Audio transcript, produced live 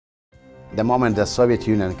The moment the Soviet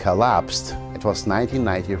Union collapsed, it was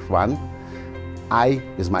 1991, I,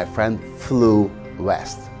 with my friend, flew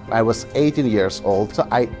west. I was 18 years old, so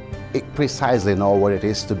I precisely know what it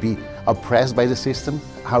is to be oppressed by the system,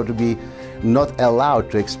 how to be not allowed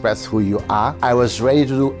to express who you are. I was ready to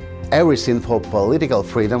do everything for political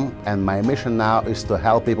freedom, and my mission now is to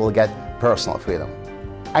help people get personal freedom.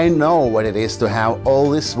 I know what it is to have all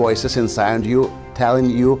these voices inside you telling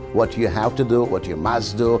you what you have to do, what you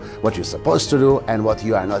must do, what you're supposed to do, and what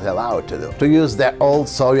you are not allowed to do. To use the old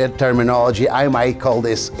Soviet terminology, I might call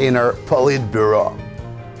this inner Politburo.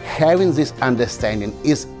 Having this understanding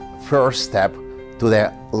is first step to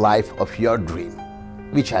the life of your dream,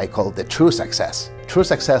 which I call the true success. True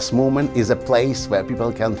success movement is a place where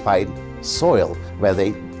people can find soil, where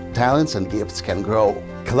their talents and gifts can grow.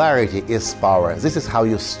 Clarity is power. This is how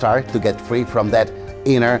you start to get free from that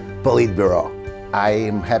inner Politburo. I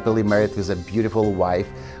am happily married with a beautiful wife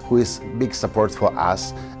who is big support for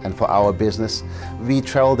us and for our business. We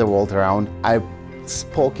travel the world around. I've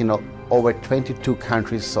spoken in over 22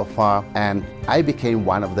 countries so far, and I became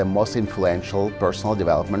one of the most influential personal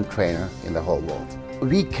development trainers in the whole world.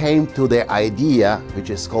 We came to the idea, which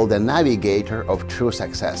is called the navigator of true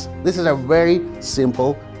success. This is a very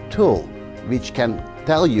simple tool which can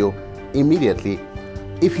tell you immediately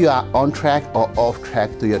if you are on track or off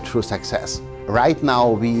track to your true success. Right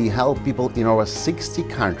now, we help people in over 60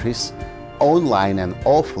 countries, online and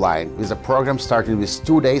offline, with a program starting with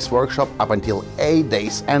 2 days workshop up until 8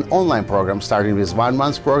 days, and online program starting with 1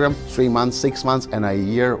 month program, 3 months, 6 months, and a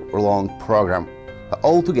year-long program.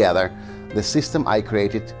 Altogether, the system I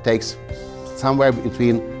created takes somewhere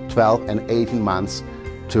between 12 and 18 months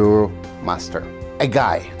to master. A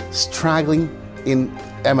guy struggling in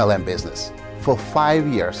MLM business for 5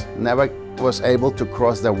 years never was able to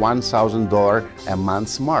cross the $1,000 a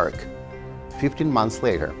month mark. 15 months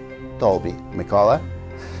later, told me, Mykola,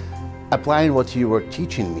 applying what you were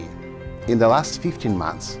teaching me, in the last 15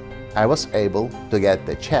 months, I was able to get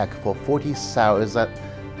the check for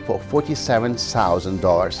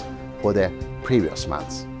 $47,000 for the previous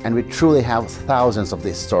months. And we truly have thousands of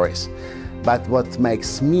these stories. But what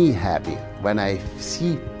makes me happy when I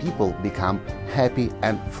see people become happy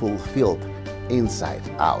and fulfilled inside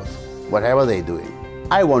out, whatever they're doing.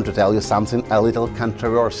 I want to tell you something a little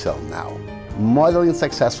controversial now. Modeling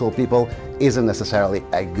successful people isn't necessarily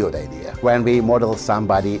a good idea. When we model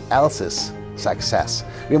somebody else's success,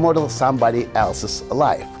 we model somebody else's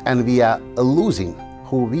life, and we are losing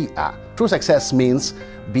who we are. True success means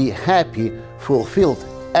be happy, fulfilled,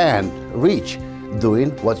 and rich,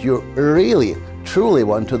 doing what you really, truly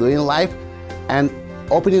want to do in life, and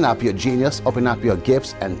opening up your genius, opening up your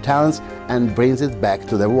gifts and talents, and brings it back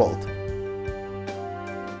to the world.